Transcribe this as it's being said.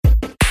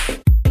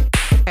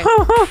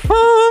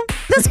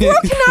The squirrel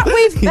cannot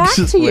wave back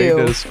just to waved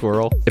at you. a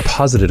squirrel. It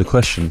posited a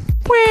question.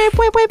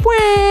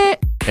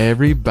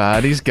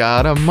 Everybody's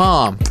got a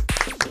mom.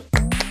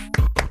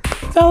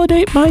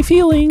 Validate my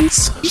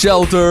feelings.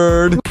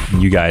 Sheltered.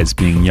 You guys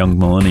being young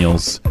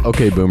millennials.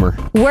 Okay, boomer.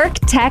 Work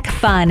Tech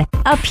Fun,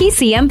 a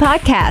PCM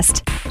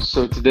podcast.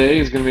 So today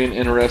is going to be an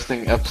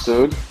interesting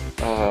episode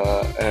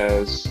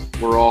as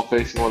we're all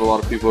facing what a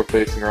lot of people are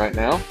facing right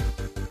now.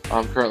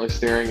 I'm currently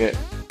staring at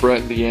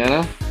Brett and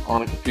Deanna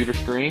on a computer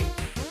screen.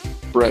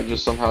 Brett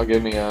just somehow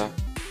gave me a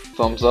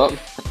thumbs up.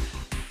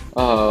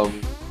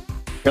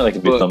 Apparently,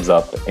 can be thumbs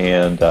up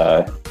and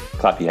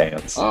clappy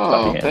hands. Oh,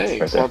 Clappy hands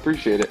thanks. right I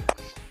appreciate it.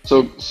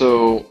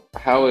 So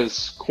how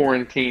is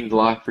quarantined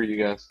life for you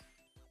guys?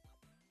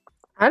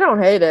 I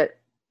don't hate it.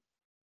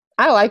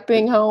 I like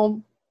being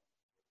home.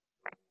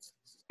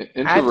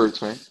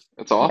 Introverts, man.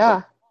 It's awesome.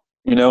 Yeah.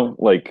 You know,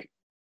 like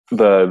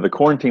the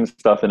quarantine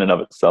stuff in and of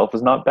itself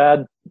is not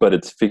bad, but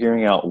it's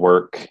figuring out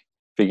work,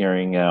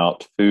 figuring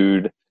out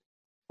food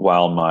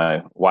while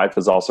my wife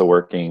is also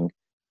working,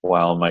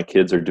 while my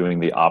kids are doing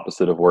the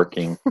opposite of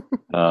working,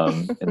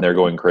 and they're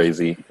going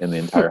crazy in the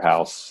entire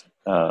house.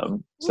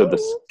 So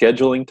the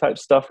scheduling type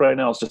stuff right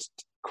now is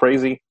just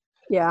crazy.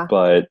 Yeah.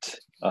 But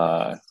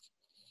you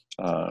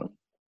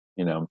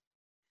know,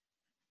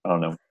 I don't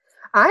know.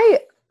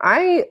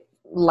 I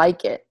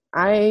like it.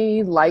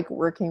 I like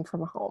working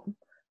from home.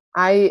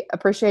 I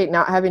appreciate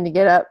not having to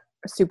get up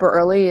super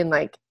early and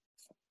like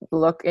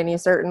look any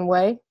certain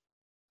way.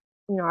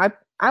 You know,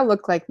 I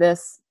look like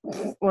this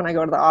when I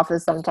go to the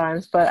office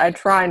sometimes, but I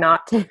try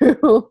not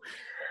to.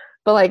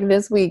 But like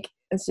this week,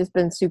 it's just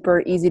been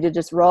super easy to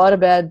just roll out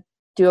of bed,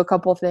 do a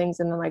couple things,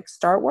 and then like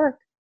start work.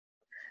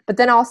 But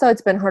then also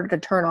it's been harder to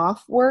turn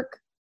off work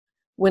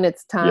when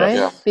it's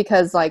time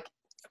because like,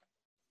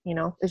 you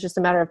know, it's just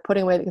a matter of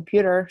putting away the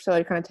computer. So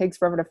it kind of takes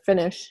forever to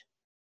finish.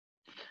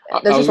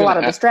 There's just a lot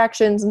of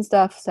distractions and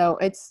stuff. So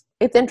it's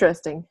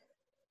interesting.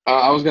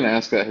 I was going to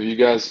ask that. Have you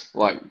guys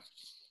like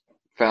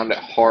found it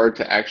hard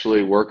to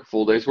actually work a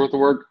full day's worth of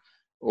work?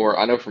 Or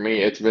I know for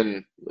me, it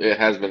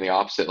has been the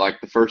opposite.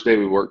 Like the first day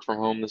we worked from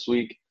home this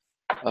week,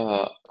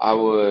 I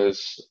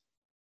was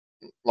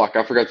like,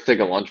 I forgot to take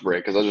a lunch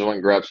break because I just went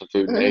and grabbed some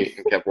food and ate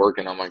and kept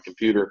working on my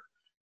computer.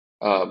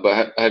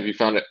 But have you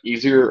found it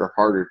easier or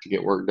harder to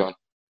get work done?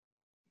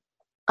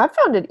 I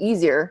found it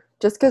easier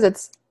just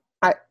because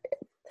I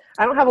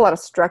don't have a lot of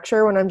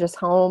structure when I'm just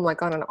home,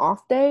 like on an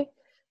off day,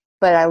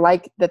 but I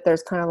like that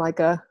there's kind of like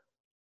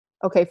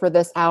okay, for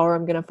this hour,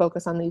 I'm going to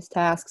focus on these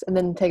tasks and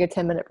then take a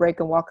 10-minute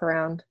break and walk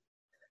around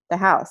the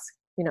house,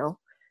 you know?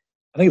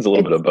 I think it's a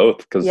little bit of both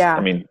because, yeah. I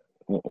mean,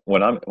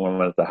 when I'm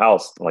at the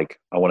house, like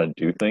I want to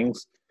do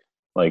things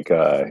like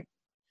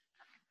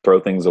throw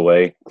things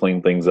away,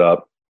 clean things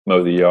up,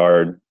 mow the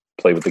yard,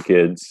 play with the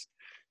kids,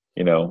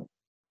 you know,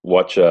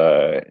 watch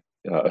a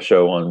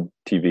show on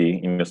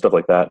TV, you know, stuff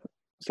like that.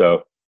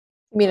 So,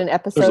 you mean an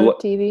episode of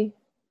TV?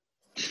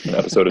 An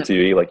episode of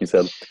TV, like you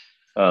said.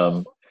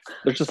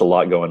 There's just a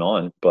lot going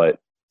on, but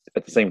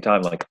at the same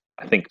time, like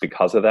I think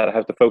because of that, I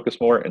have to focus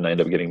more, and I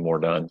end up getting more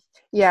done.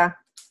 Yeah,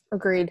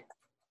 agreed.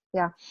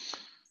 Yeah.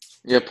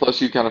 Yeah.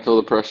 Plus, you kind of feel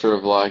the pressure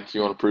of like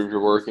you want to prove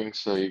you're working,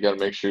 so you got to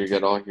make sure you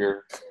get all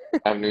your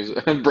avenues.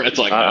 Brett's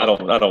like, I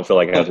don't feel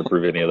like I have to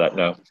prove any of that.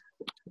 No.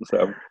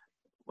 So,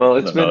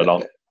 well, not at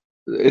all.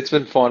 It's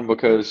been fun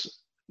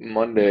because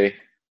Monday.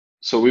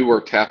 So we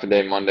worked half a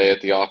day Monday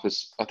at the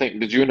office. I think,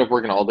 did you end up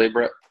working all day,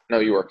 Brett? No,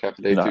 you worked half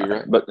a day too,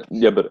 right? But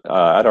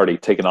I'd already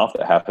taken off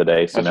that half a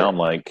day. So now I'm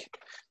like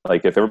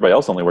if everybody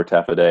else only worked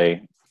half a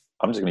day,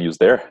 I'm just going to use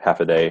their half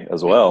a day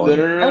as well.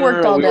 No, I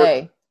worked all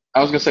day. I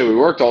was going to say we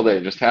worked all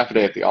day, just half a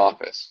day at the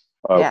office.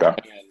 Okay. Yeah.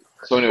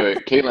 So anyway,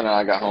 Caitlin and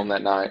I got home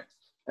that night,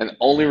 and the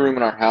only room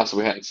in our house that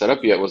we hadn't set up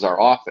yet was our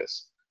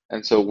office.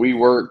 And so we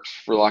worked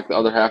for like the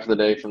other half of the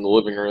day from the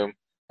living room,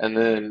 and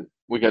then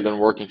we got done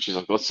working. She's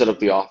like, let's set up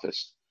the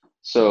office.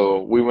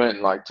 So we went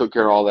and like took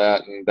care of all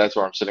that, and that's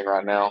where I'm sitting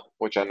right now,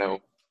 which I know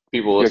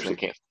people listening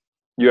can't.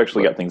 You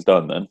actually got things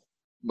done then.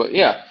 But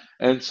yeah,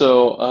 and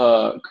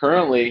so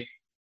currently,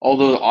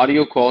 although the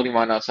audio quality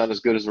might not sound as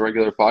good as a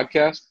regular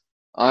podcast,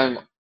 I'm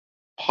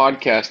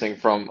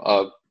podcasting from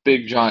a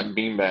big giant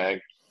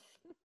beanbag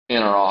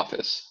in our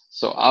office.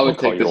 So I would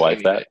take your this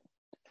wife that.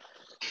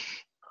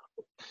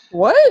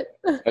 What?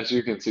 As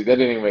you can see, that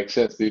didn't even make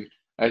sense, dude.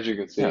 As you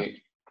can see. Yeah.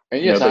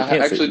 And yes, I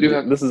actually do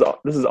have. This is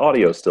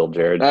audio still,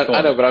 Jared.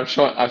 I know, but I'm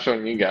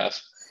showing you guys.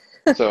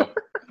 So,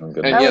 and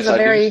That yes, was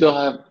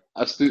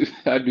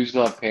I do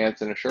still have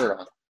pants and a shirt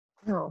on.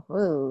 Oh,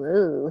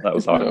 ooh. That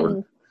was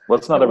awkward.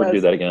 Let's not ever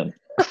do that again.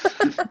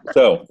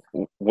 So,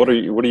 what are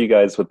you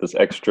guys with this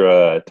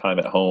extra time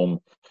at home?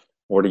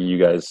 What are you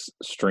guys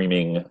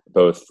streaming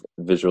both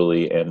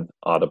visually and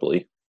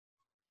audibly?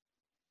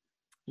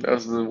 That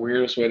was the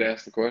weirdest way to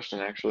ask the question,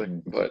 actually.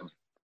 But,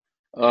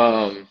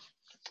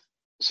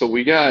 so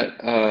we got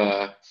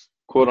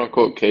quote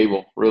unquote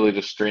cable, really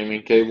just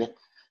streaming cable.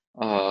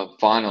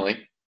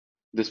 Finally,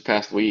 this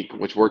past week,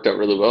 which worked out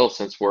really well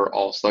since we're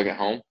all stuck at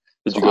home.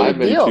 Did you go with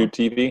YouTube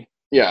TV?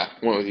 Yeah,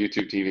 went with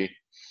YouTube TV.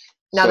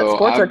 Now that So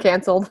sports are I've-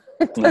 canceled,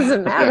 it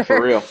doesn't matter. Yeah,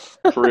 for real,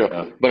 for real.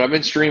 Yeah. But I've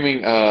been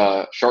streaming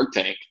Shark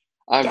Tank.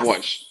 I've Yes.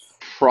 watched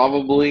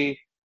probably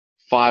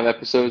 5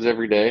 episodes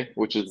every day,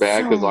 which is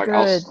bad because So like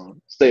good. I'll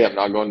stay up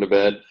not going to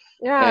bed,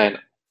 Yeah. and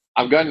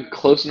I've gotten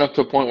close enough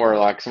to a point where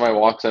like somebody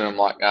walks in, and I'm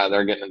like,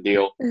 they're getting a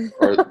deal,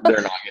 or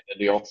they're not getting a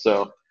deal.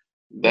 So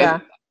that Yeah.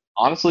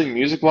 honestly,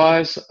 music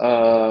wise,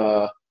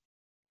 I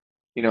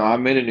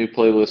made a new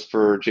playlist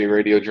for J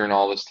Radio during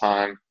all this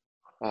time,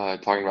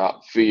 talking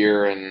about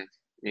fear and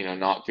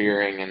not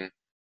fearing and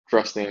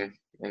trusting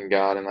in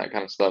God and that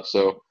kind of stuff.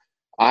 So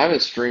I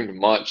haven't streamed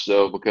much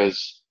though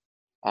because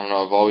I don't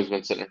know. I've always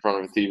been sitting in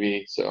front of a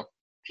TV, so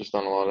just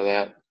done a lot of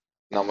that.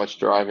 Not much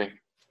driving.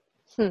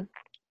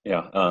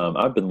 Yeah,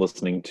 I've been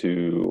listening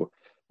to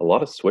a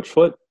lot of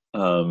Switchfoot.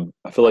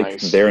 I feel like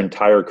Nice. their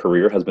entire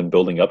career has been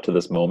building up to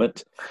this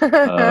moment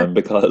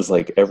because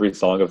like every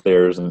song of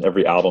theirs and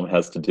every album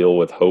has to deal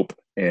with hope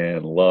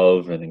and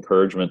love and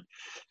encouragement.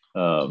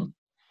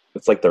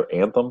 It's like their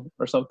anthem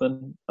or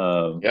something.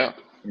 Yeah.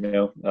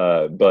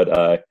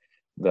 But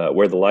the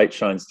Where the Light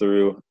Shines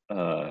Through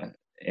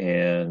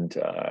and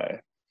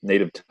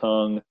Native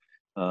Tongue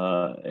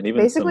and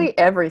even Basically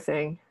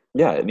everything.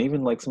 and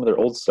even like some of their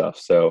old stuff.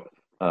 So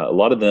a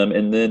lot of them,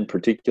 and then a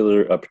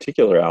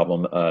particular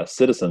album,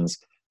 Citizens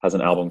has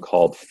an album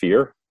called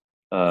Fear,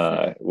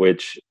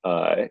 which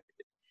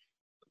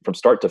from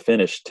start to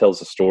finish tells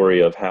the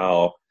story of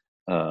how,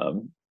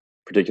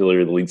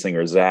 particularly the lead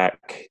singer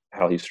Zach,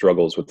 how he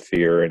struggles with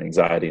fear and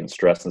anxiety and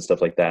stress and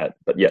stuff like that,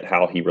 but yet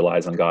how he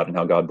relies on God and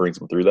how God brings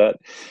him through that.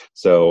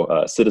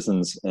 So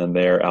Citizens and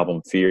their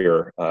album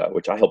Fear,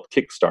 which I helped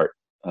kickstart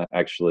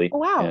actually. Oh,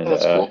 wow. And,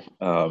 That's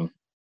cool.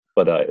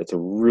 But it's a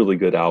really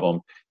good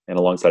album, and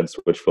alongside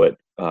Switchfoot,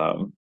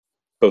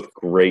 both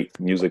great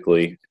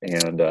musically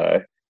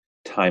and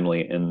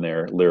timely in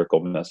their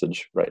lyrical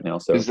message right now.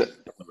 So Is the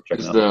check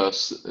is it the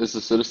is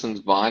the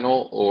Citizens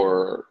vinyl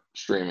or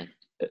streaming?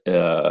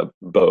 out.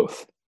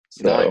 Both.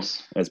 So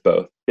Nice. it's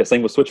both. Yeah,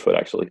 same with Switchfoot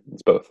actually.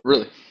 It's both.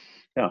 Really?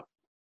 Nice.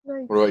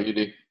 What about you,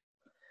 D?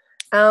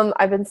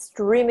 I've been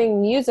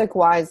streaming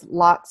music-wise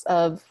lots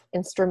of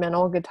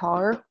instrumental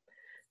guitar.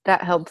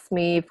 That helps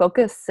me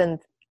focus, and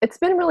it's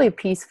been really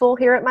peaceful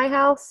here at my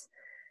house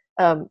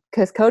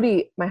because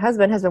Cody, my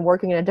husband, has been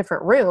working in a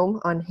different room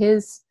on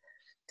his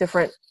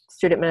different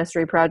student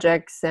ministry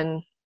projects,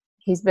 and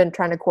he's been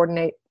trying to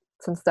coordinate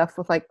some stuff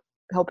with like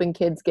helping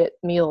kids get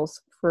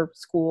meals for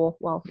school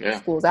while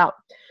school's out.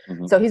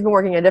 Mhm. So he's been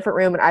working in a different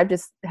room, and I've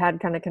just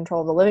had kind of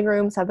control of the living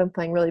room. So I've been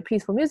playing really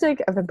peaceful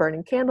music. I've been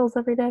burning candles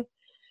every day.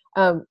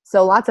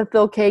 So lots of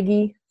Phil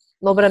Keaggy, a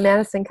little bit of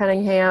Madison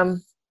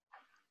Cunningham,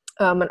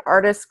 an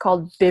artist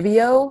called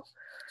Bibio,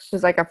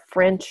 who's like a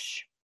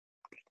French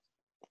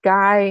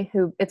guy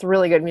who, it's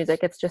really good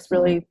music. It's just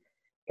really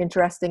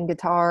interesting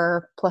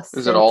guitar plus.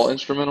 Is it all synths.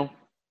 instrumental?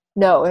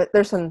 No,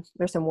 there's some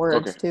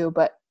words Okay. too,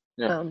 but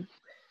Yeah.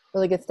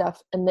 really good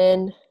stuff. And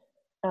then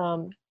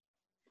I'm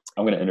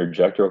going to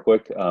interject real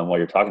quick while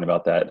you're talking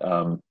about that.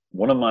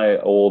 One of my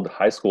old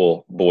high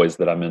school boys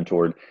that I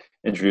mentored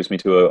introduced me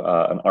to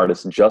an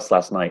artist just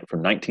last night from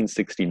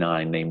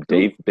 1969 named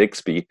Dave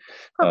Bixby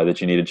that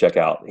you need to check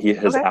out.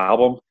 His Okay.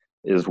 album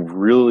is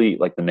really,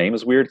 like, the name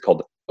is weird,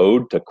 called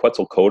Ode to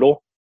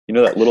Quetzalcoatl. You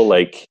know that little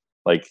like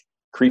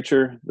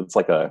creature that's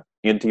like a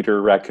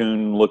anteater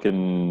raccoon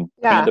looking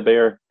panda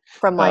bear?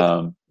 from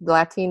like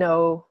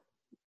Latino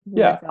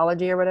yeah.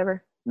 mythology or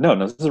whatever. No,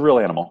 this is a real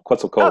animal,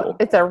 Quetzalcoatl. Oh,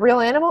 it's a real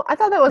animal? I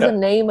thought that was Yeah. a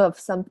name of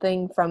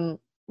something from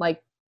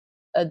like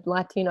a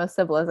Latino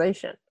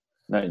civilization.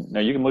 No,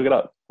 you can look it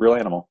up. Real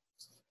animal.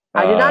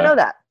 I did not know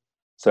that.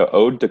 So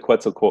Ode to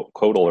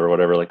Quetzalcoatl or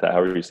whatever like that,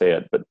 however you say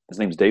it. But his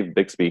name's Dave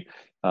Bixby.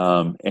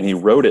 And he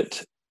wrote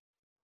it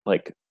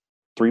like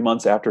 3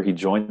 months after he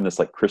joined this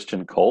like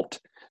Christian cult.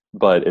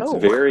 But it's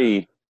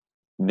very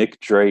Nick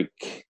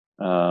Drake,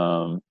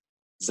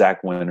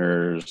 Zach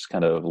Winters,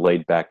 kind of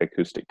laid back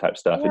acoustic type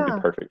stuff. It'd be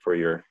perfect for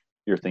your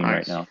theme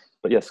right now.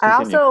 But yes,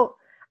 continue.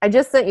 I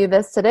just sent you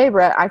this today,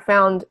 Brett. I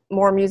found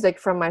more music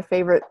from one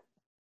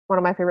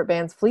of my favorite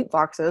bands, Fleet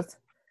Foxes.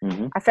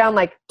 Mm-hmm. I found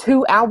like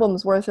 2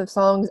 albums worth of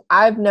songs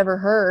I've never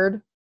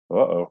heard.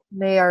 Uh-oh.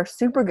 They are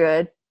super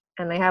good,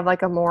 and they have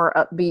like a more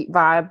upbeat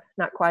vibe,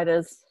 not quite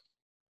as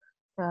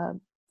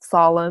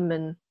solemn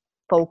and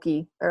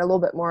folky. They're a little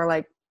bit more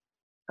like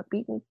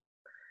upbeat and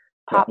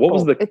pop.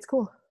 It's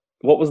cool.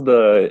 What was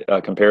the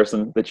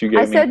comparison that you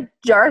gave me? I said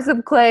Jars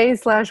of Clay /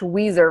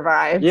 Weezer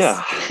vibes.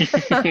 Yeah.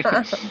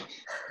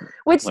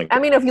 Which, I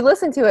mean, if you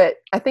listen to it,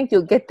 I think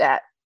you'll get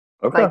that.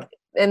 Okay. Like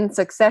in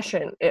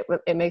succession, it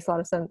makes a lot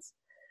of sense.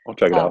 I'll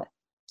check it out.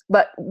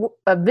 But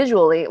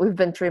visually, we've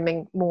been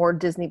streaming more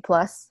Disney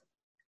Plus.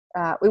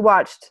 We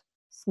watched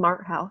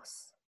Smart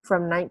House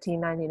from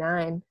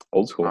 1999.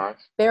 Old school.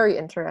 Very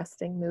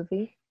interesting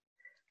movie.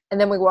 And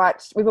then we've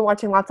been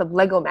watching lots of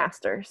Lego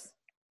Masters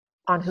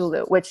on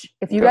Hulu, which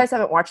if you guys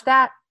haven't watched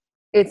that,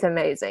 it's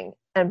amazing.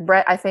 And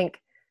Brett, I think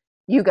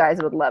you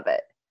guys would love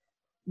it.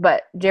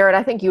 But Jared,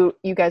 I think you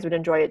guys would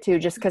enjoy it too,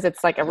 just because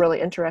it's like a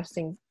really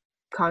interesting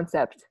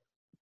concept.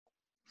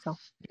 So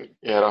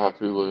yeah, I don't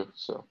have Hulu,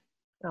 so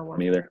Oh, well.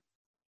 Neither.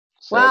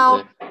 Sad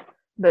Well, day.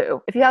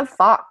 boo. If you have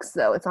Fox,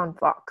 though, it's on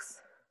Fox.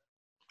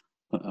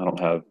 I don't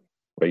have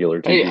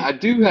regular TV. Hey, I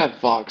do have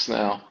Fox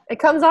now. It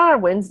comes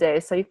on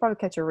Wednesdays, so you probably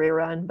catch a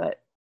rerun. But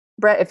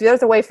Brett, if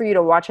there's a way for you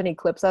to watch any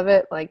clips of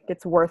it, like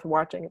it's worth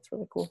watching. It's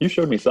really cool. You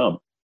showed me some.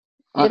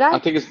 Did I? I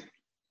think it's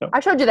I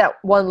showed you that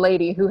one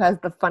lady who has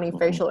the funny Mhm.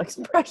 facial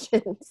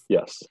expressions,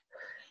 Yes.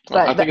 but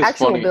I the think it's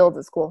actual funny. build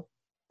is cool.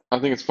 I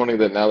think it's funny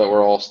that now that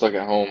we're all stuck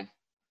at home,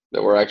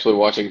 that we're actually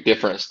watching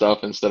different stuff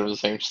instead of the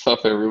same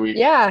stuff every week.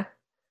 Yeah.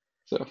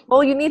 So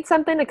Well, you need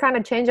something to kind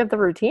of change up the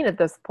routine at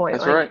this point.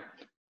 that's Like, right.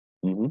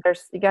 Hmm.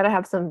 you got to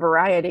have some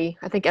variety.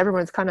 I think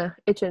everyone's kind of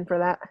itching for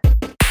that.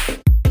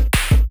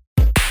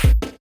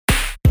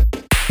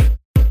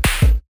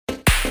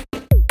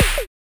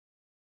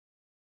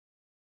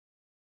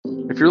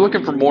 If you're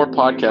looking for more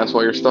podcasts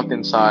while you're stuck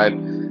inside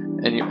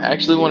and you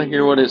actually want to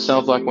hear what it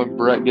sounds like when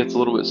Brett gets a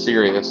little bit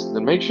serious,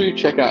 then make sure you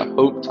check out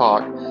Hope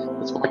Talk.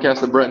 It's a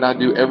podcast that Brett and I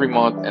do every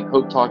month, and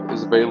Hope Talk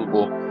is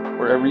available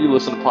wherever you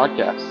listen to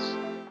podcasts.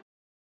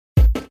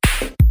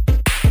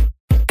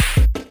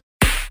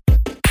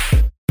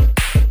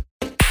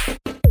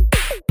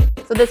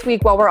 So this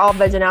week, while we're all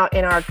vegging out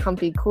in our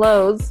comfy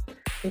clothes,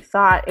 we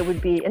thought it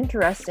would be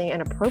interesting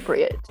and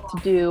appropriate to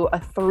do a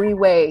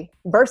 3-way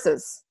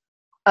versus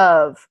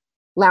of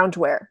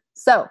loungewear.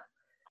 So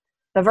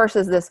the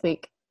versus this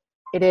week,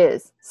 it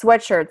is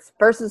sweatshirts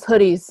versus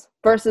hoodies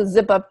versus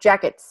zip-up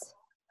jackets.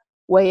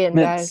 Weigh in,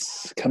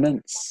 guys.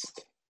 Commence.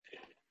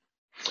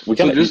 We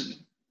So gotta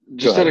just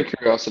Go out ahead. of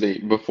curiosity,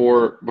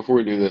 before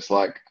we do this,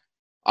 like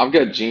I've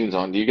got jeans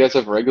on. Do you guys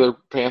have regular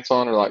pants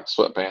on or like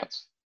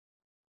sweatpants?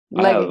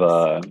 I have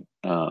Leggings.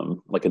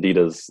 like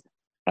Adidas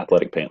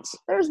athletic pants.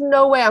 There's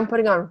no way I'm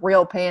putting on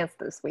real pants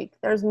this week.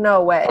 There's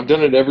no way. I've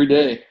done it every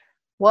day.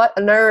 What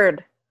a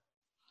nerd.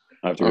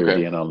 I have to agree with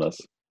Okay. Ian on this.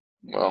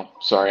 Well,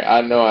 sorry.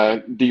 I know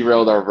I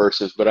derailed our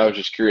verses, but I was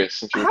just curious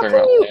since you were How talking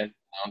can about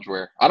you-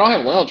 loungewear. I don't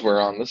have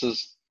loungewear on. This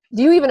is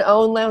Do you even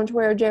own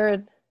loungewear,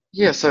 Jared?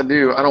 yes, I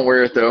do. I don't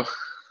wear it though.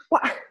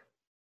 What? Why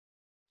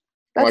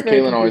That's very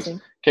Kaylin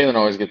confusing.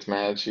 always gets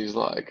mad. She's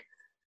like,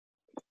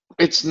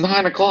 "It's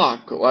 9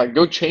 o'clock. Like,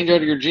 go change out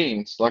of your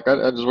jeans." Like,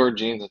 I just wear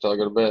jeans until I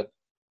go to bed.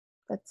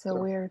 That's so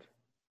weird.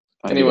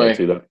 I do Anyway. that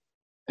too, though.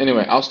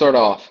 Anyway, I'll start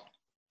off.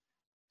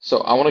 So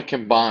I want to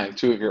combine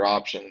two of your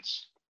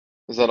options.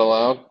 Is that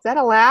allowed? Is that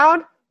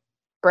allowed?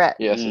 Brett.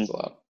 Yes, it's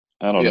allowed.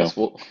 I don't Yes,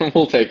 know.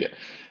 we'll take it.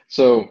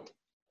 So,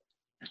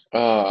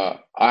 I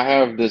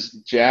have this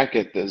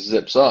jacket that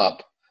zips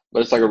up,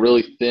 but it's like a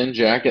really thin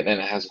jacket and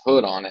it has a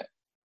hood on it.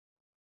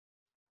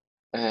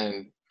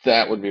 And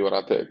that would be what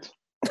I picked.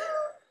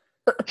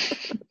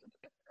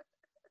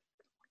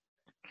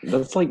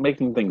 That's like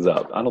making things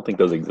up. I don't think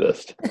those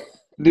exist.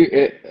 Dude,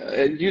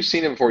 you've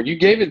seen it before. You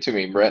gave it to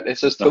me, Brett. It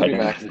says Toby I-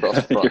 Mac across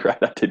the front. You're right.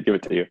 I did give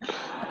it to you.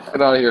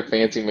 Get out of here,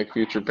 fancy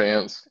McFuture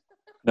pants.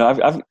 No,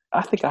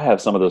 I think I have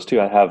some of those too.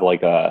 I have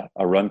like a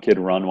Run Kid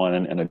Run one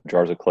and a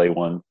Jars of Clay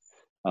one,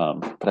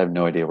 but I have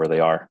no idea where they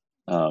are.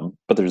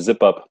 But they're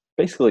zip up.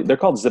 Basically, they're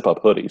called zip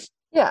up hoodies.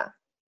 Yeah.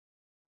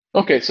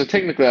 Okay, so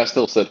technically I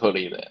still said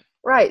hoodie then.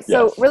 Right.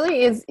 So Yes.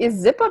 really, is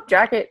zip up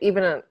jacket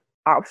even an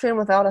option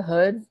without a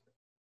hood?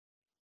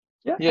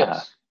 Yeah.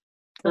 Yes.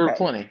 There are Okay.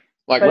 plenty.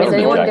 Like But is Rubber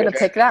anyone going to jackets.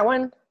 pick that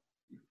one?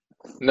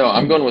 No,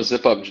 I'm going with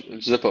zip up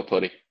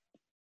hoodie.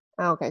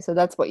 Oh, okay, so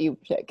that's what you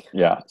pick.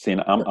 Yeah. See,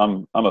 and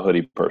I'm a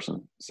hoodie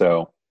person,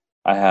 so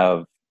I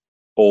have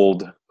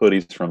old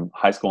hoodies from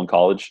high school and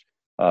college.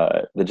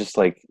 They're just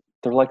like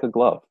they're like a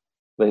glove.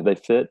 They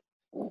fit.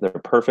 They're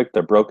perfect.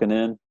 They're broken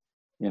in.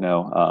 You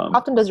know.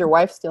 Often does your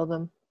wife steal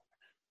them?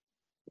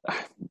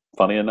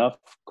 Funny enough,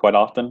 quite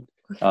often.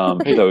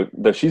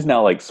 Though she's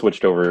now like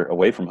switched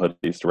away from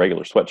hoodies to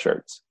regular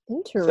sweatshirts.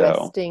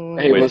 Interesting.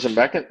 Hey, Which- listen,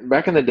 back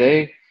in the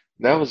day,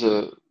 that was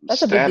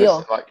That's a big status.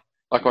 deal.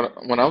 Like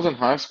when I was in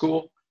high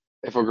school,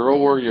 if a girl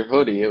wore your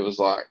hoodie, it was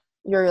like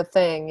You're a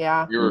thing,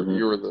 yeah. you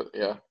were the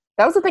yeah.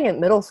 That was the thing in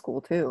middle school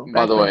too.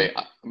 By back the when- way,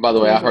 I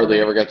Jeans hardly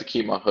were- ever got to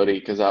keep my hoodie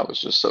because I was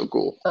just so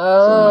cool.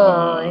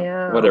 Oh,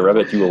 yeah. Whatever. I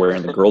bet you were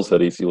wearing the girls'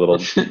 hoodies, you little.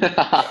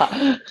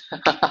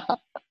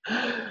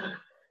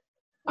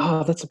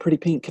 Oh, that's a pretty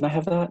pink. Can I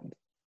have that?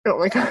 Oh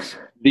my gosh.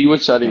 D,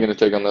 which side are you going to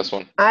take on this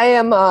one? I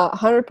am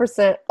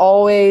 100%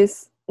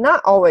 always,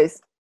 not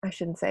always, I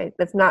shouldn't say,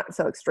 that's not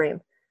so extreme.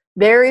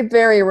 Very,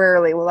 very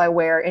rarely will I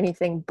wear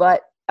anything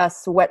but a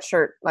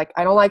sweatshirt. Like,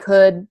 I don't like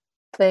hood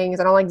things.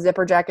 I don't like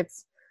zipper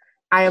jackets.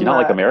 I am You not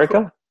like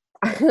America?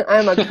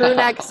 I'm a crew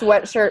neck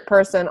sweatshirt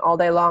person all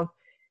day long.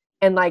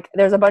 And like,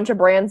 there's a bunch of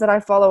brands that I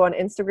follow on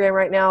Instagram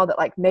right now that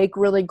like make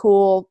really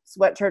cool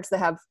sweatshirts that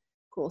have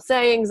cool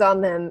sayings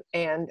on them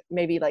and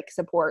maybe like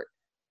support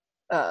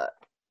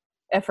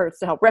efforts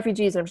to help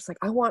refugees. And I'm just like,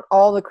 I want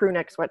all the crew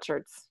neck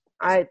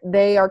sweatshirts.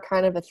 They are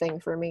kind of a thing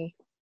for me.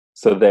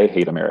 So they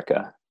hate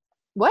America,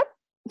 What?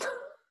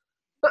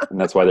 and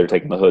that's why they're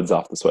taking the hoods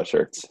off the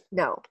sweatshirts.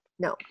 No.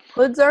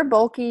 Hoods are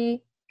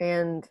bulky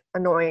and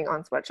annoying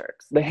on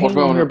sweatshirts. They hang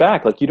about on when- your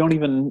back like you don't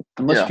even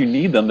unless Yeah. you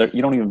need them.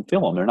 You don't even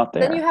feel them. They're not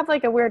there. Then you have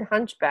like a weird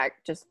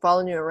hunchback just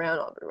following you around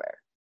everywhere.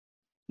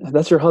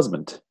 That's your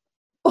husband.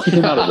 Keep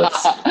him out of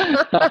this.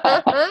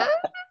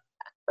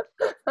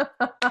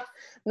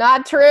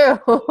 Not true.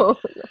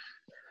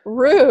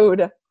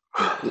 Rude.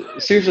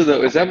 Seriously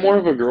though, is that more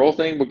of a girl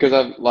thing? Because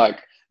I've like,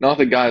 not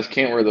that guys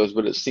can't wear those,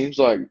 but it seems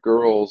like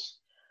girls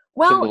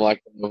tend to Well,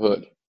 like the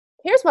hood.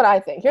 here's what I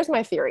think. Here's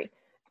my theory.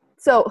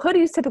 So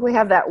hoodies typically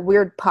have that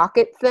weird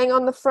pocket thing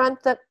on the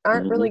front that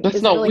aren't really That's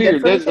isn't not really weird.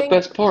 good for That's the anything.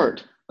 best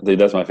part. Dude,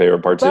 that's my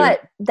favorite part too.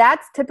 But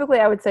that's typically,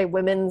 I would say,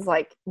 women's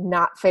like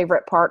not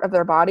favorite part of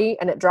their body,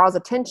 and it draws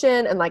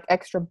attention and like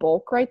extra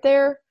bulk right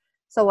there.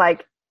 So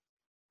like,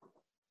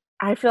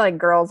 I feel like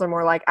girls are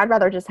more like, I'd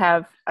rather just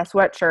have a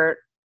sweatshirt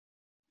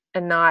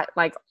and not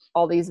like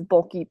all these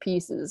bulky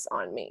pieces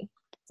on me.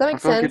 Does that I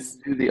make feel like sense?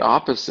 it'd do the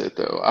opposite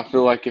though. I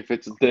feel like if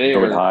it's Go and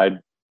there, hide.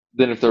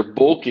 then if they're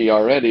bulky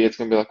already, it's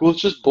gonna be like, well, it's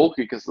just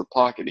bulky because of the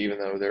pocket, even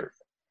though they're.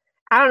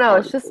 I don't know.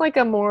 It's Right. just like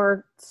a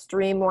more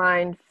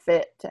streamlined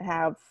fit to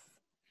have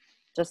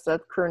just a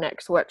crew neck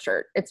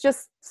sweatshirt. It's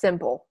just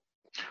simple.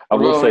 I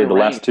will Well, say the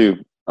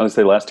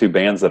right. last two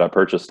bands that I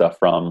purchased stuff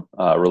from,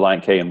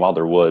 Reliant K and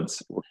Wilder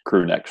Woods, were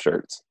crew neck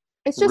shirts.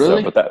 It's just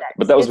Really? So,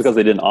 but that was because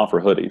they didn't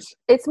offer hoodies.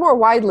 it's more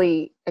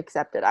widely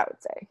accepted, I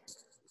would say.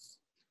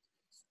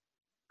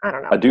 I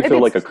don't know. I do Maybe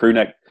feel like a it's- crew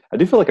neck. I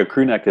do feel like a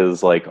crew neck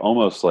is like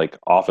almost like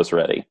office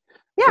ready.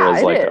 yeah,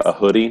 Whereas it like is. a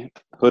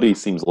hoodie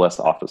seems less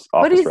office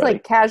Hoodies ready.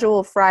 like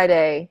casual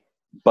Friday.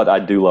 But I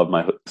do love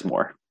my hoodies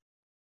more.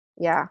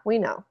 Yeah, we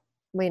know.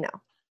 We know.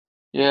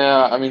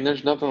 Yeah, I mean,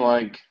 there's nothing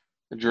like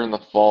during the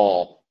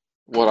fall,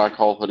 what I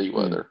call hoodie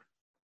weather.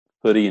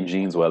 Hoodie and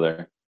jeans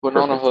weather. Putting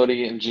on a Perfect.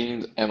 hoodie and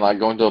jeans and like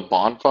going to a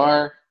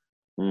bonfire,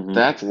 Mhm.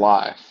 that's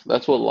life.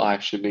 That's what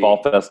life should be.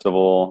 Fall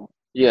festival,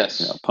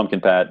 Yes.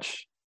 pumpkin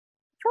patch.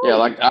 Yeah,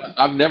 like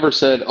I've never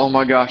said, oh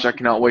my gosh, I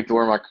cannot wait to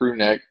wear my crew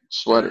neck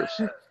sweaters.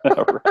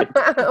 Right.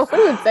 I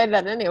wouldn't say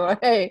that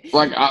anyway.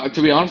 Like,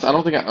 to be honest, I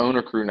don't think I own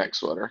a crew neck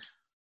sweater.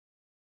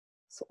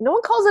 No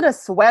one calls it a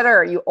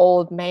sweater, you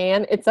old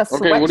man. It's a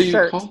Okay, what do you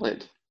sweatshirt. call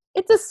it?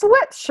 It's a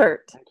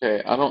sweatshirt.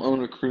 Okay, I don't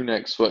own a crew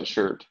neck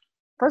sweatshirt.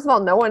 First of all,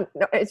 no,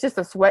 it's just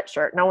a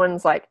sweatshirt. No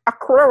one's like a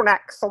crew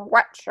neck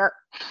sweatshirt.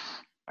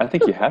 I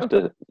think you have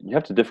to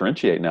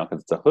differentiate now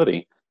because it's a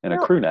hoodie and a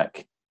No. crew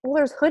neck. Well,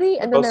 there's hoodie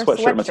and then Both there's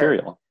sweatshirt sweatshirt.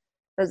 material.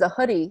 There's a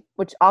hoodie,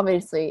 which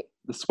obviously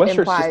The sweatshirt's just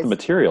implies- the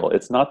material.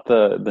 It's not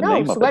the no,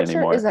 name of it sweatshirt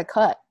anymore. is a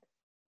cut.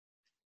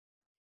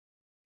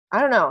 I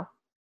don't know.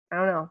 I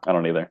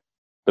don't either.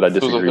 But I So is a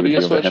disagree with hoodie you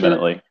a sweatshirt?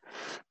 vehemently.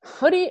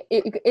 Hoodie,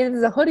 it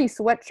is a hoodie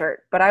sweatshirt,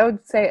 but I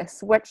would say a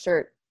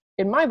sweatshirt,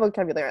 in my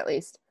vocabulary at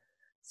least,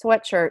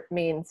 sweatshirt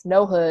means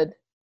no hood,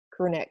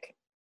 crew neck.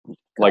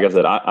 Like I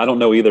said, I don't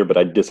know either, but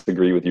I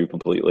disagree with you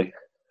completely.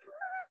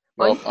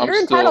 Well, I'm you're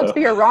entitled still. to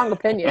your wrong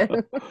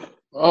opinion.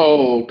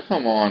 Oh,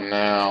 come on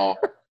now.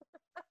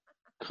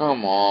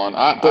 Come on.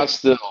 I Hey,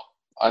 still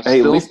at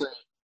think least-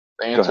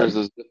 the answer is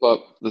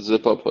the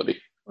zip up hoodie.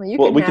 Well, you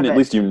Well, can we have can at it.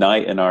 least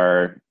unite in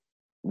our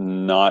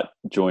not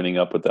joining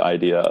up with the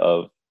idea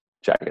of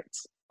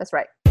jackets. That's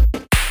right.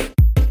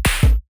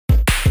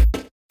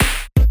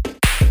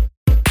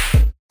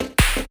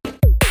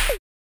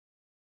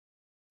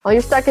 While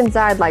you're stuck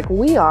inside like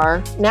we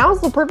are,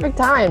 now's the perfect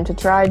time to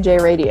try J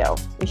Radio.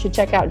 You should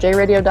check out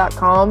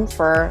jradio.com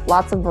for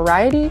lots of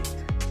variety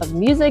of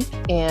music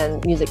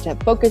and music to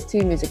focus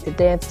to, music to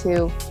dance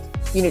to.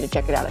 You need to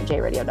check it out at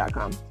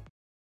jradio.com.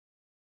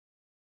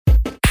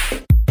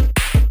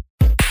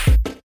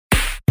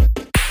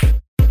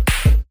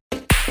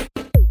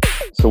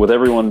 So with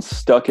everyone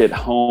stuck at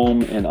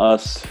home and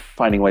us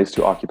finding ways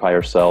to occupy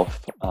ourselves,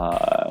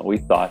 we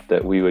thought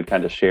that we would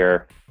kind of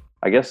share,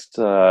 I guess,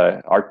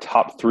 our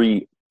top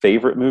 3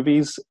 favorite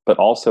movies, but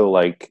also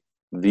like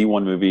the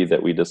one movie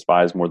that we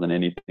despise more than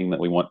anything that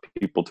we want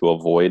people to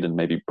avoid and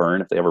maybe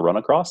burn if they ever run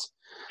across.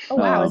 Oh,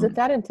 wow. Is Um, it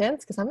that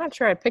intense? Because I'm not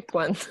sure I picked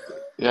one.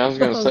 Yeah, I was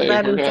gonna say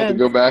That we're gonna have to intense.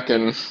 go back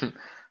and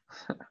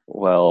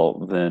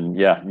Well, then,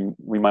 yeah,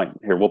 we might.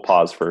 Here, we'll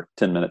pause for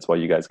 10 minutes while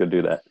you guys go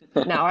do that.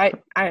 No, I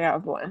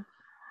have one.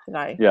 Did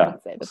I Yeah.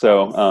 not say the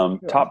So, pause?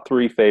 Yeah. top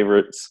 3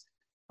 favorites,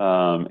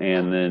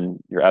 and then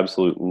your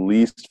absolute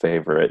least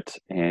favorite.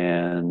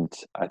 And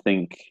I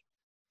think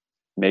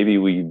maybe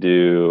we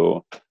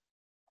do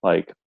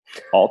like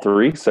all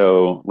 3.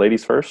 So,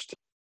 ladies first.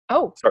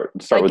 Oh, Start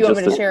Like, with you want just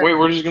me to the, share- wait,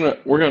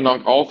 we're gonna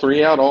knock all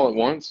 3 out all at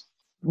once.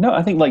 no.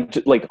 I think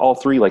like all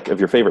 3 like of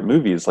your favorite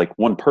movies, like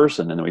one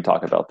person, and then we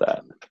talk about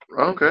that.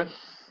 Okay.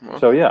 Well,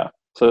 So yeah.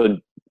 So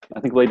I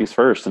think ladies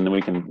first, and then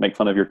we can make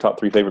fun of your top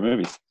 3 favorite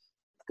movies.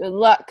 good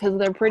luck, because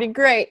they're pretty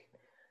great.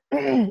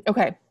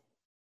 Okay.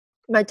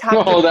 My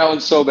top oh, that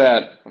one's so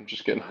bad. I'm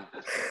just kidding.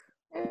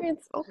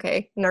 It's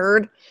okay,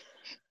 nerd.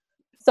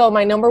 So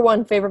my number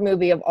 1 favorite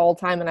movie of all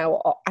time, and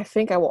I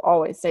think I will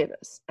always say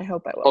this. I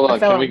hope I will. Hold I on,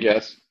 fell can we in-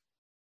 guess?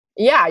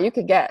 Yeah, you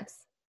could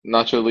guess.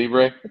 Nacho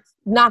Libre?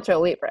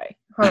 Nacho Libre,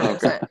 100%.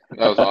 That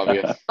was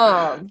obvious.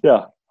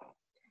 Yeah.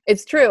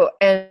 It's true.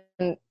 And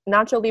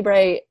Nacho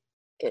Libre,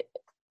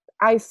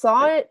 I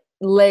saw it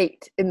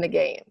late in the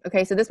game.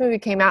 Okay, so this movie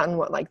came out in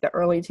what, like the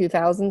early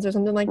 2000s or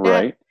something like that?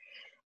 Right.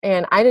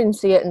 And I didn't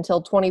see it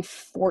until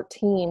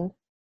 2014.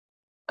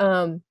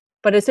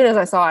 But as soon as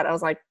I saw it, I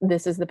was like,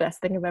 this is the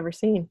best thing I've ever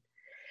seen.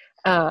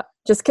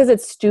 Just because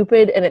it's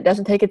stupid and it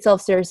doesn't take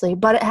itself seriously,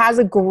 but it has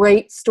a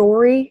great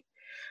story.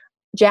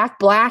 Jack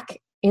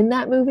Black in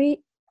that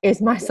movie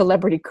is my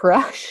celebrity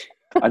crush.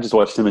 I just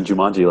watched him in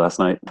Jumanji last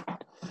night.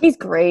 He's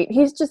great.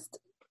 He's just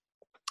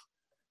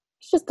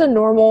a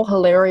normal,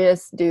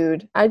 hilarious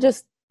dude. I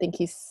just think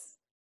he's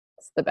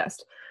the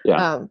best.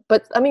 Yeah.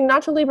 But I mean,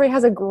 Nacho Libre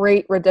has a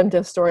great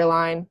redemptive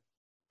storyline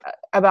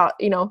about,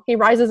 he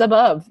rises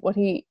above what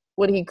he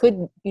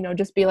could,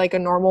 just be like a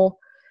normal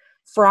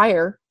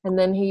friar, and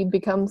then he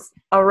becomes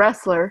a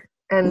wrestler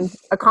and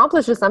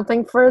accomplishes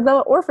something for the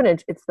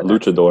orphanage. It's the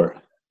best. Luchador.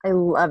 I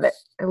love it.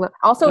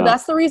 Also, Yeah.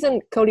 that's the reason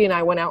Cody and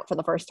I went out for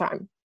the first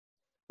time,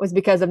 was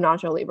because of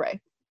Nacho Libre.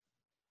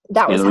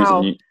 That was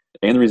how.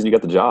 And the reason you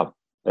got the job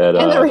at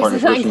And the Partners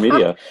reason Christian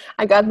Media.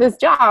 I got this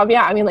job.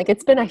 Yeah, I mean, like,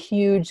 it's been a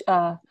huge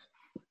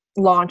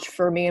launch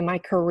for me in my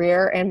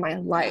career and my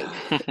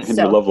life. In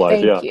your love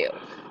life, thank you.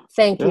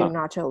 Thank you, Yeah.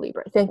 Nacho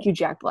Libre. Thank you,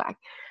 Jack Black,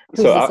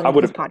 who's So listening I to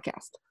would this have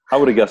podcast. I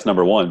would have guessed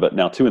number 1, but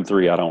now 2 and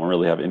 3, I don't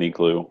really have any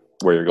clue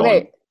where you're going.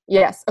 Okay.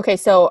 Yes. Okay.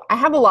 So I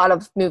have a lot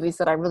of movies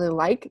that I really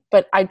like,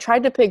 but I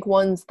tried to pick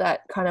ones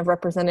that kind of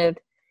represented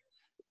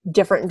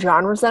different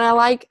genres that I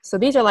like. So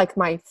these are like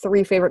my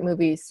 3 favorite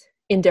movies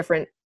in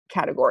different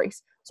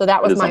categories. So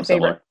that was It is my something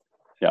favorite.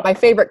 similar. Yeah. My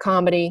favorite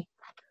comedy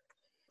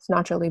is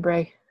Nacho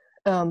Libre.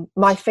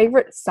 My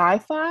favorite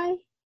sci-fi,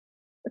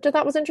 which I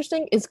thought was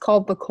interesting, is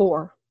called The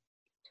Core.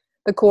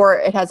 The Core.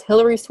 It has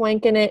Hilary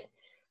Swank in it.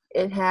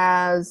 It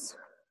has,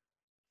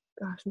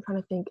 gosh, I'm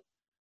trying to think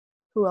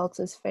who else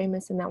is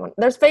famous in that one.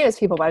 There's famous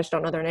people, but I just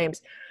don't know their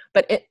names.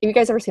 But have you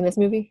guys ever seen this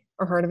movie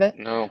or heard of it?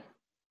 No.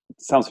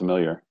 Sounds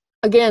familiar.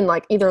 Again,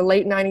 like either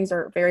late 90s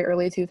or very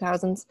early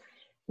 2000s.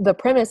 The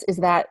premise is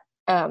that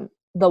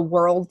the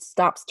world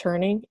stops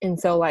turning, and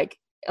so like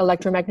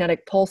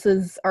electromagnetic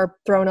pulses are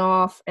thrown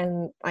off,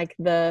 and like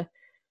the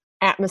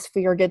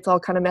atmosphere gets all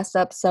kind of messed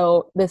up.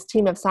 So this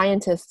team of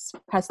scientists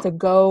has to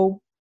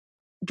go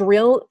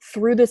drill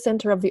through the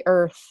center of the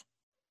earth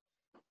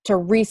to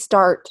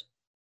restart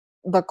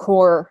the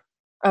core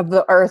of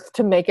the earth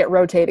to make it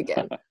rotate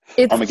again.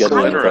 It's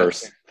Armageddon went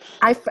Interesting. first.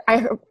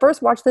 I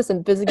first watched this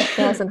in physics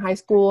class in high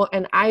school,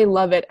 and I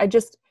love it.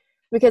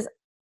 Because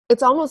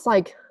it's almost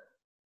like,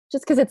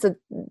 just because it's a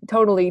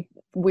totally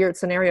weird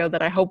scenario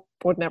that I hope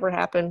would never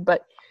happen,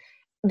 but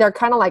they're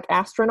kind of like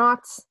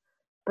astronauts,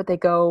 but they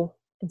go,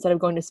 instead of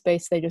going to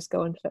space, they just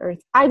go into the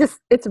earth.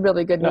 It's a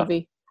really good Yeah.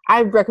 movie.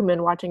 I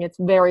recommend watching it. It's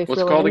very What's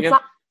it thrilling. called It's again?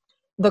 not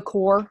The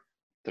Core.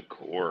 The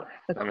Core.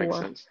 The That makes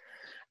Core. sense.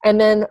 And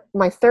then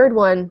my third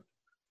one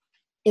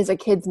is a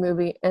kids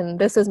movie, and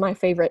this is my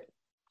favorite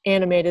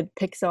animated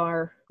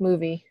Pixar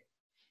movie,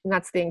 and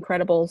that's The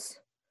Incredibles.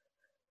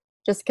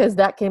 Just because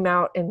that came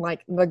out in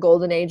like the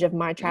golden age of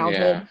my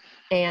childhood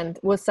and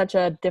was such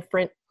a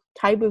different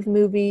type of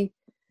movie.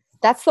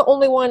 That's the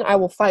only one I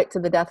will fight to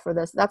the death for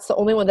this. That's the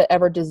only one that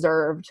ever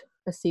deserved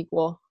a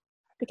sequel,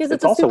 because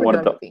it's a also one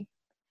of superhero the movie.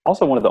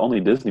 Also one of the only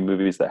Disney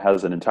movies that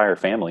has an entire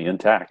family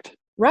intact.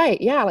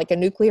 Right, yeah, like a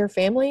nuclear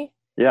family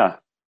Yeah.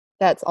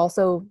 that's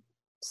also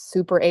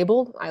super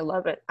able. I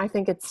love it. I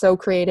think it's so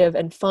creative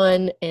and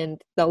fun, and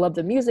I love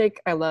the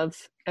music. I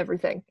love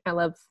everything. I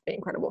love The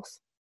Incredibles.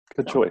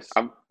 Good So, choice.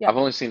 Yeah. I've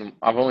only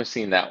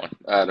seen that one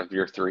out of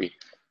your 3,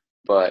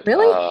 but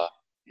Really?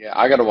 yeah,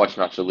 I got to watch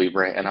Nacho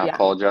Libre, and I Yeah.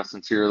 apologize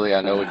sincerely.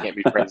 I know we can't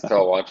be friends until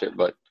I watch it,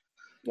 but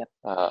Yep.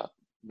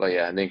 But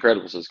yeah, The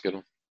Incredibles is a good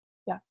one.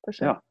 Yeah, for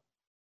sure. Yeah.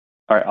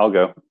 All right, I'll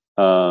go.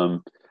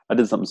 I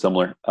did something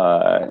similar,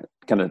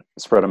 kind of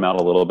spread them out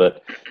a little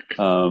bit.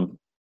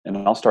 And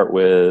I'll start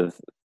with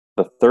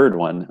the third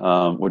one,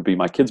 would be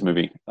my kids'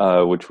 movie,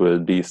 which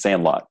would be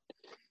Sandlot.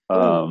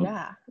 Ooh,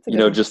 yeah. That's a You good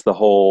know, one. just the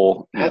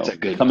whole That's a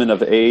good coming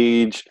of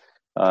age,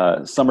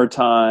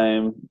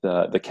 summertime,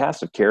 the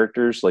cast of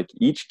characters, like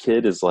each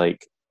kid is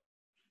like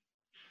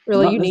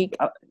really not unique.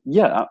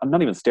 yeah, I'm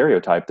not even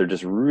stereotyped. They're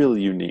just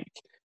really unique,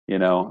 you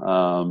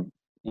know.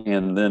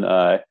 And then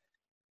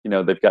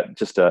they've got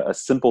just a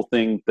simple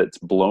thing that's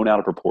blown out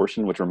of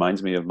proportion, which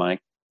reminds me of my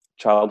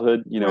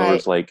childhood. You know, where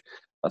it's like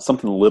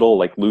something little,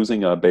 like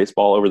losing a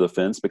baseball over the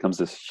fence, becomes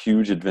this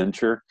huge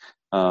adventure.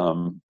 By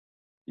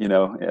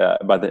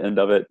the end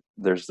of it,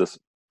 there's this,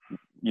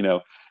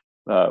 when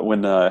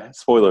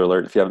spoiler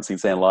alert if you haven't seen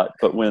Sandlot,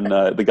 but when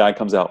the guy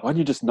comes out, why don't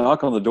you just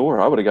knock on the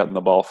door? I would have gotten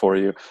the ball for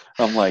you.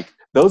 I'm like,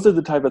 those are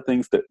the type of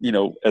things that,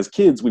 as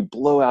kids, we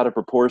blow out of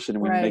proportion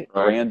and we Right. make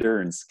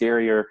grander and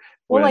scarier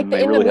Well, when like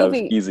they in the really have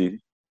movie- easy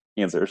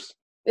answers.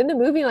 In the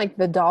movie, like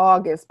the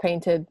dog is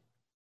painted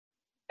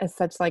as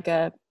such like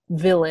a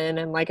villain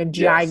and like a Yes,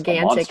 a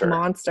gigantic monster.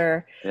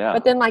 monster. Yeah.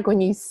 But then like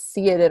when you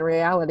see it in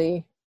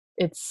reality,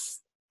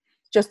 it's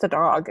just a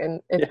dog,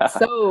 and it's Yeah.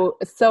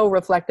 so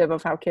reflective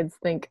of how kids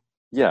think.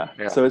 Yeah.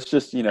 Yeah. So it's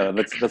just,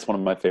 that's one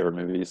of my favorite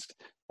movies.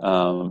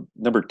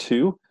 Number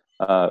 2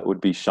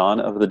 would be Shaun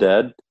of the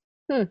Dead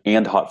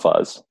and Hot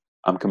Fuzz.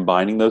 I'm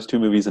combining those 2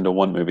 movies into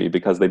one movie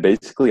because they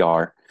basically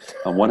are.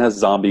 One has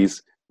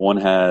zombies. One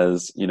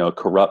has, a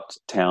corrupt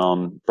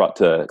town brought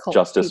to Cult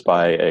justice people.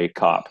 by a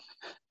cop.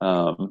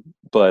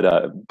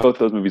 But both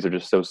those movies are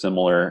just so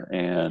similar.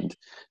 And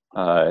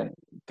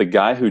the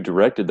guy who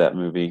directed that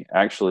movie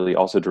actually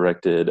also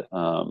directed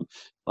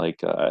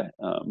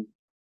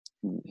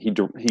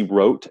he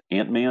wrote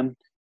Ant-Man.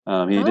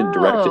 He didn't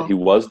direct it. Oh. He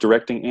was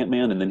directing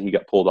Ant-Man, and then he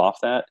got pulled off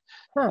that.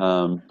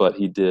 Huh. But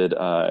he did.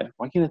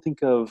 Why can't I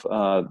think of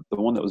the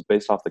one that was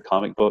based off the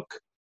comic book?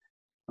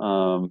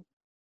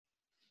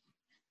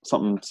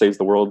 Something Saves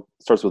the World.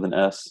 Starts with an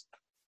S.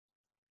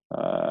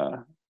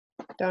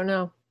 Don't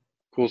know.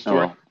 Cool Oh, story.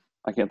 well,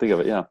 I can't think of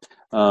it. Yeah.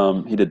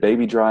 He did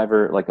Baby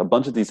Driver, like a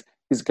bunch of these.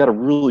 He's got a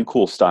really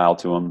cool style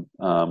to him,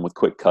 with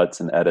quick cuts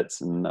and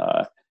edits, and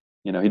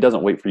he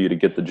doesn't wait for you to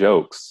get the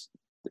jokes.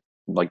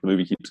 Like the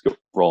movie keeps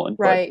rolling.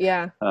 Right.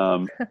 Yeah.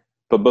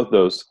 But both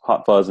those,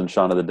 Hot Fuzz and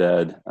Shaun of the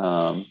Dead,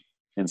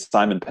 and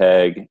Simon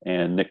Pegg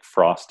and Nick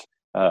Frost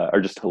are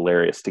just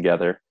hilarious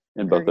together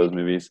in both those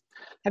movies.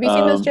 Have you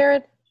seen those,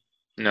 Jared?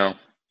 No,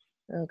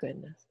 Oh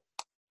goodness.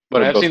 but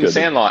They're I've both seen The good.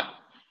 Sandlot.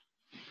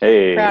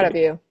 Hey, Proud of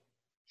you.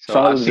 So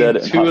Shaun of I've the seen Dead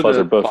and two Hot of Fuzz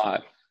the are both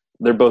 5.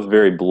 they're both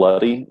very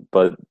bloody,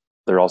 but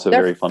they're also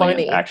They're very funny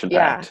funny, and action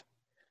packed.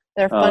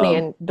 They're funny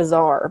and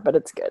bizarre, but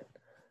it's good.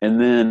 And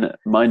then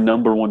my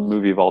number one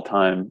movie of all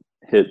time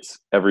hits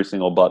every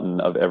single button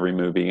of every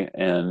movie,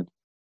 and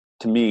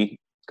to me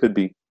could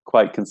be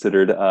quite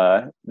considered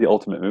the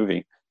ultimate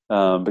movie,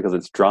 because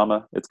it's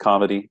drama, it's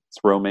comedy, it's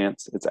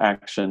romance, it's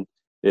action,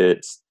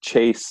 it's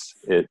chase,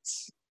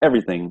 it's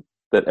everything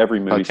that every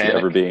movie should Titanic.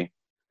 ever be.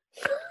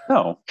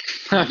 No,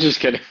 I'm just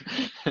kidding.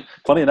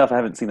 funny enough, I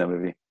haven't seen that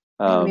movie.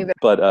 Neither.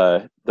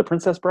 But The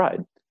Princess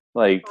Bride,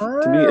 like,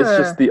 to me, it's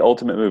just the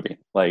ultimate movie.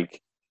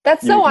 Like,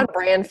 That's so you- on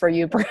brand for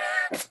you, Brad.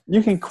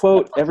 you can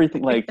quote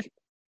everything, like,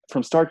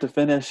 from start to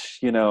finish.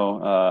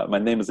 My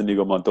name is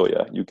Inigo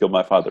Montoya. You killed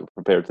my father.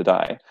 Prepare to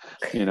die.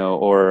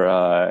 Or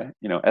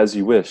as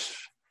you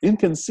wish.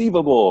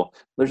 Inconceivable.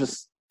 There's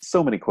just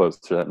so many quotes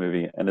to that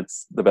movie, and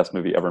it's the best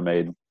movie ever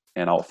made.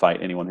 And I'll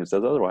fight anyone who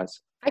says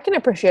otherwise. I can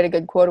appreciate a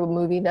good quote of a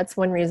movie. That's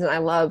one reason I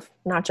love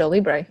Nacho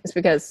Libre. Is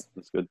because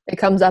That's good. it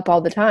comes up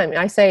all the time.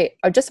 I say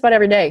just about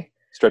every day.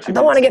 Stretchy I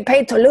don't want to pants. get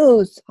paid to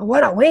lose. I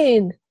want to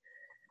win.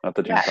 Not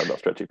that you Yeah. talk about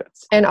stretchy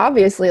pants. And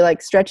obviously,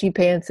 like, stretchy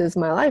pants is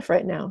my life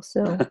right now.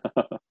 So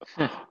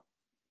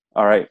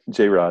All right,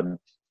 J-Rod,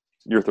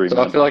 you're three. So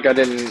man. I feel like I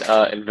didn't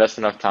invest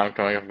enough time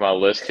coming up with my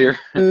list here.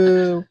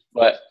 Ooh.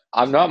 But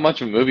I'm not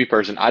much of a movie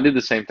person. I did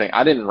the same thing.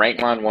 I didn't rank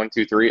mine 1,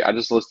 2, 3. I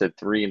just listed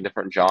 3 in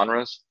different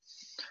genres.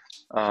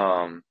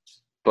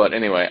 But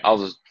anyway, I'll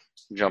just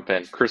jump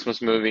in.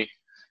 Christmas movie,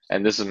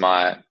 and this is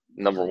my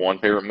number 1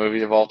 favorite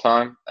movie of all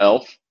time,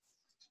 Elf.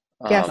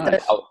 Yes,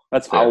 Nice. I'll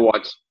That's fair.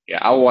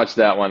 I'll watch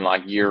that one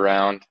like year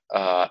round.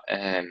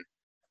 And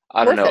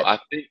I don't Worth know. it. I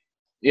think,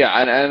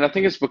 yeah, and I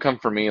think it's become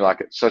for me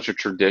like such a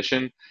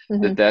tradition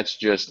Mhm. that's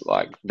just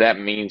like that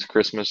means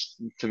Christmas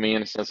to me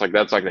in a sense. Like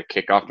that's like the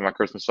kickoff to my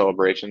Christmas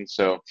celebration.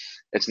 So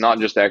it's not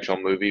just the actual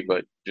movie,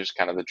 but just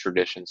kind of the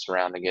tradition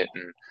surrounding it.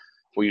 And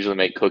we usually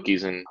make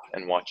cookies and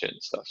watch it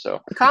and stuff. So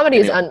The comedy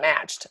is Anyway.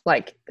 unmatched.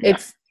 Like Yeah.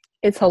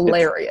 it's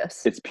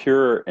hilarious. It's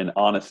pure and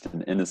honest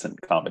and innocent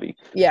comedy,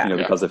 yeah. Yeah.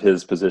 because of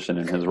his position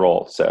and his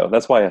role. So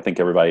that's why I think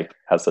everybody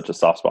has such a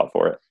soft spot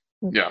for it.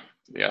 yeah.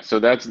 So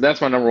that's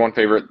my number 1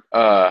 favorite.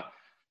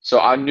 So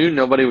I knew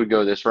nobody would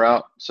go this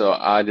route, so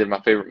I did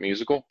my favorite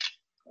musical.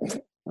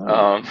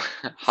 High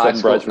Seven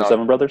School. Brides for No,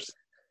 Seven Brothers.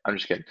 I'm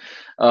just kidding.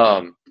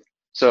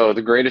 So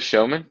The Greatest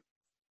Showman,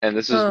 and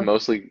this is Huh.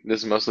 mostly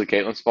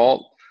Caitlin's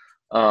fault.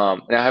 Now,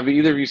 have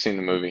either of you seen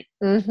the movie?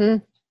 Mm-hmm.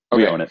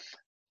 We Okay. own it.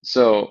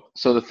 So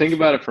the thing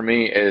about it for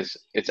me is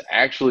it's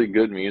actually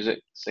good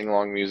music, sing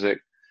along music,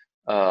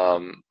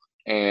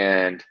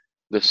 and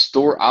the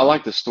story. I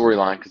like the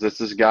storyline because it's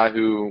this guy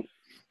who,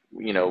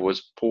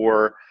 was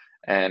poor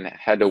and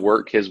had to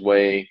work his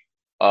way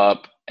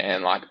up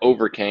and like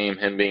overcame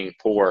him being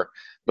poor.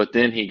 But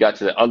then he got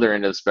to the other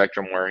end of the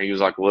spectrum where he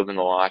was like living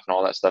the life and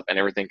all that stuff, and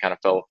everything kind of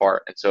fell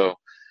apart. And so,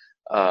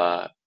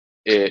 I'm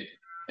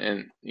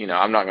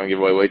not going to give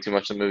away way too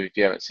much of the movie if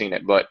you haven't seen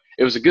it, but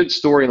it was a good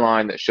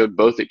storyline that showed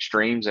both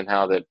extremes and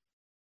how that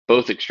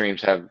both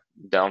extremes have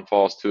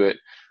downfalls to it.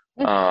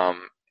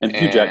 And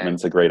Hugh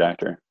Jackman's a great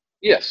actor.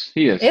 Yes,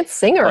 he is. It's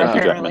Singer Hugh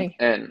apparently.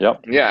 And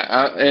Yep.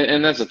 yeah,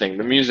 and that's the thing.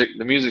 The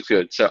music's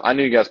good. So I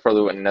knew you guys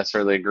probably wouldn't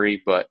necessarily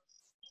agree, but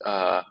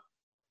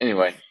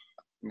anyway,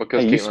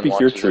 because Hey, you Caitlin speak your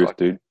watches it, truth, like,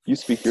 dude. You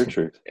speak your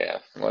truth. yeah,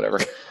 whatever.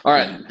 All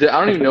right, I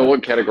don't even know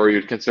what category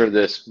you'd consider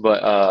this,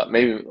 but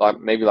maybe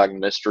like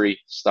mystery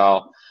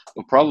style.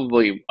 But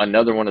probably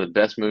another one of the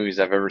best movies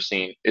I've ever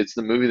seen. It's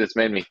the movie that's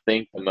made me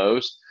think the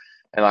most,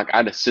 and like I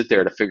had to sit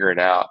there to figure it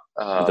out.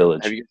 The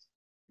Village. Have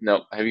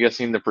you guys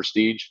seen The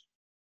Prestige?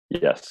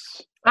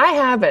 Yes. I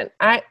haven't.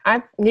 I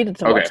needed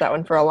to Okay. watch that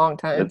one for a long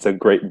time. It's a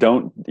great,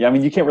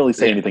 you can't really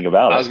say Yeah. anything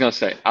about I was it. gonna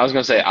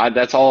say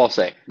that's all I'll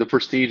say. The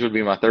Prestige would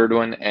be my third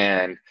one,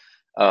 and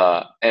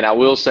I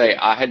will say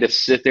I had to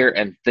sit there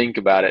and think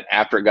about it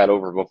after it got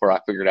over before I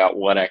figured out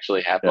what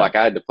actually happened. Yeah. Like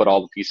I had to put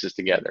all the pieces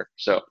together.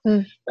 So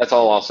that's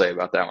all I'll say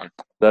about that one.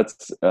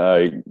 That's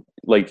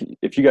like,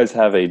 if you guys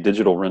have a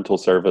digital rental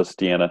service,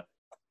 Deanna,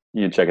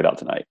 you can check it out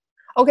tonight.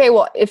 Okay,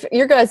 well, if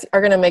you guys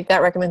are going to make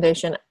that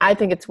recommendation, I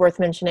think it's worth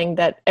mentioning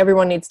that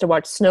everyone needs to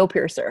watch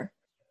Snowpiercer.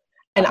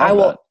 And I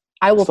will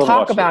Still talk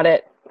watched about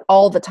it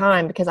all the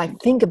time because I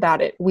think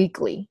about it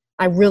weekly.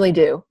 I really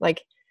do.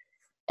 Like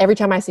every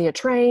time I see a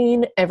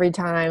train, every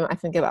time I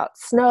think about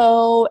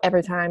snow,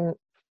 every time,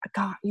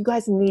 God, you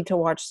guys need to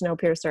watch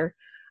Snowpiercer.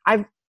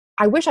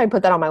 I wish I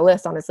put that on my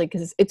list, honestly,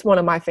 because it's one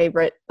of my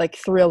favorite like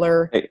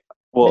thriller. Hey,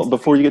 well, mystery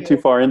before you get too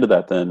too. far into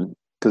that, then,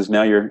 because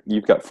now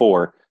you've got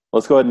 4.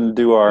 Let's go ahead and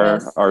do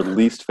Yes. our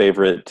least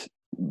favorite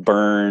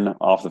burn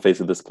off the face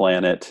of this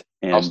planet.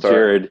 I'll And start.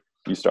 Jared,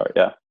 you start.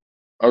 Yeah,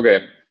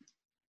 Okay.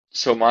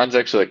 So mine's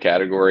actually a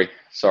category.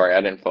 Sorry, I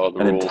didn't follow the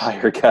an rules.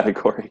 entire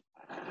category.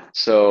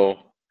 So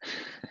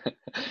I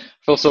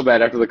feel so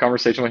bad after the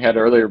conversation we had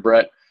earlier,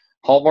 Brett.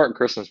 Hallmark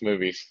Christmas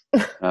movies.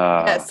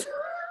 Yes.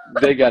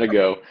 They got to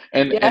go.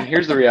 And Yeah. and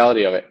here's the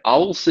reality of it. I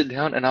will sit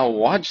down and I'll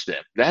watch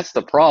them. That's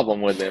the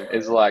problem with them.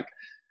 Is like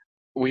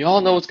we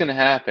all know what's going to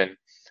happen,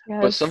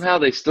 but Yes. somehow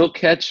they still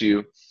catch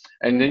you.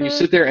 And then you Mhm.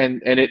 sit there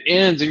and it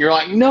ends and you're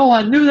like, no,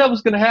 I knew that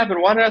was going to happen.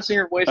 Why did I sit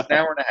here and waste an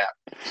hour and a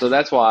half? So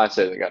that's why I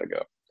say they got to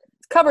go.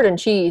 It's covered in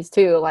cheese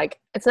too. Like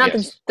it's not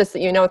Yes. just that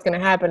you know what's going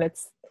to happen.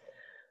 It's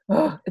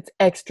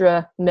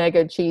extra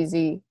mega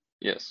cheesy,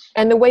 Yes.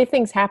 and the way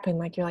things happen,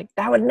 like you're like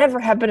that would never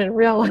happen in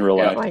real life. In real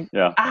Yeah. life. Like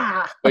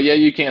Yeah. But yeah,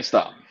 you can't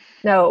stop.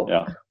 no,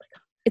 Yeah.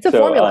 it's a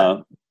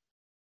formula.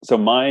 So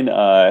mine,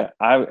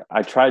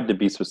 I tried to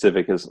be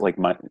specific as like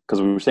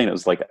because we were saying it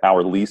was like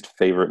our least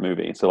favorite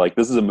movie. So like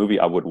this is a movie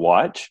I would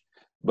watch,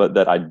 but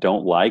that I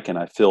don't like, and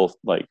I feel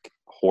like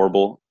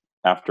horrible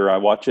after I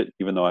watch it,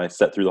 even though I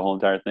sat through the whole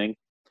entire thing.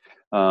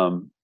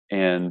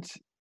 And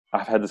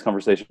I've had this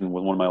conversation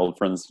with one of my old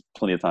friends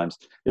plenty of times.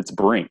 It's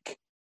Brink,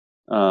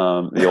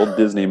 the old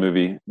Disney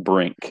movie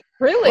Brink.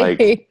 Really?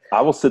 like,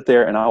 I will sit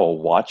there and I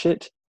will watch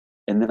it,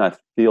 and then I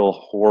feel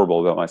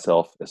horrible about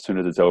myself as soon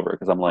as it's over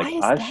because I'm like, Why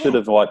is I that? should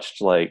have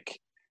watched like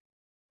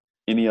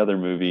any other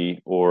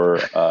movie or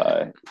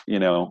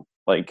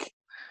like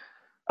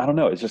I don't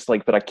know. It's just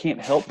like, but I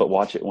can't help but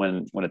watch it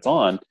when it's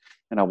on,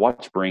 and I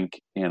watch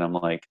Brink and I'm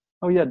like,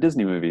 oh yeah,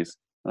 Disney movies.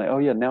 I'm like, oh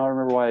yeah, now I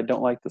remember why I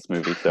don't like this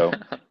movie. So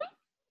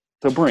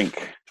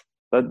Brink,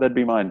 that'd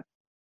be mine.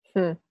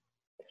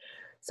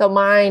 So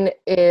mine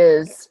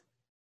is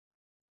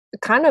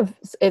kind of,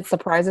 it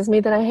surprises me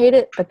that I hate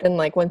it, but then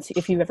like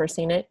if you've ever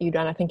seen it,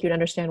 I think you'd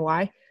understand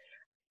why.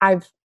 I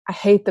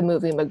hate the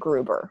movie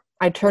MacGruber.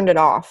 I turned it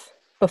off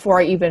before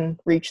I even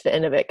reached the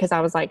end of it because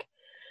I was like,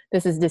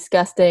 this is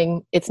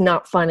disgusting. It's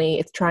not funny.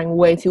 It's trying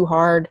way too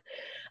hard.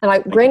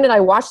 And granted,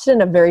 I watched it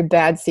in a very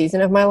bad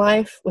season of my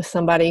life with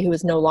somebody who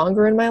is no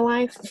longer in my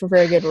life for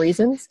very good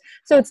reasons.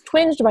 So it's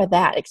twinged by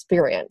that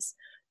experience.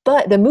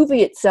 But the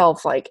movie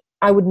itself, like,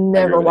 I would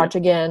never with watch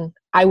again.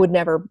 I would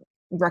never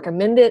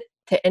recommend it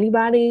to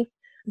anybody.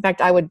 In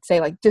fact, I would say,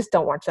 like, just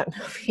don't watch that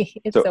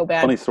movie. It's so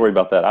bad. Funny story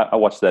about that. I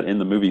watched that in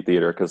the movie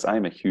theater because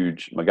I'm a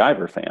huge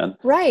MacGyver fan.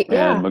 Right,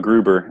 yeah. And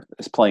MacGruber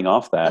is playing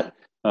off that.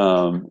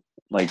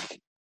 Like,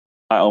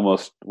 I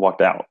almost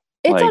walked out.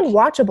 It's like,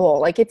 unwatchable.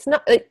 Like, it's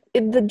not,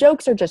 the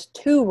jokes are just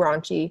too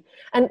raunchy.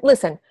 And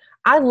listen,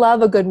 I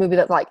love a good movie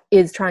that like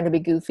is trying to be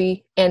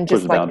goofy and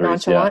just Pushes like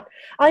boundaries, nonchalant.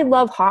 I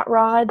love Hot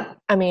Rod.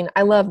 I mean,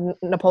 I love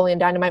Napoleon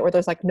Dynamite where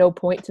there's like no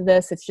point to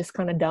this. It's just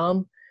kind of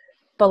dumb.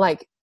 But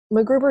like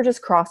MacGruber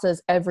just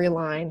crosses every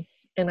line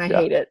and I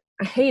hate it.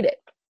 I hate it.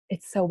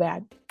 It's so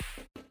bad.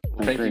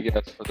 Thank you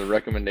guys for the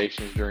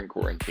recommendations during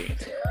quarantine.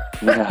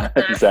 Yeah,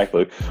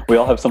 exactly. We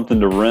all have something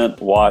to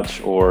rent,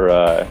 watch, or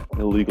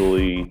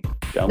illegally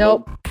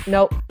download.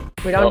 Nope.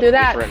 We don't Well, do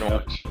that. just rent and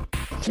watch.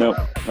 Nope.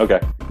 Okay.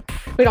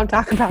 We don't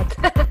talk about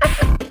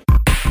that.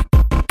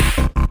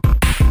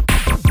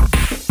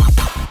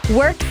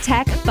 Work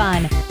Tech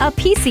Fun, a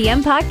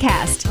PCM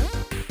podcast.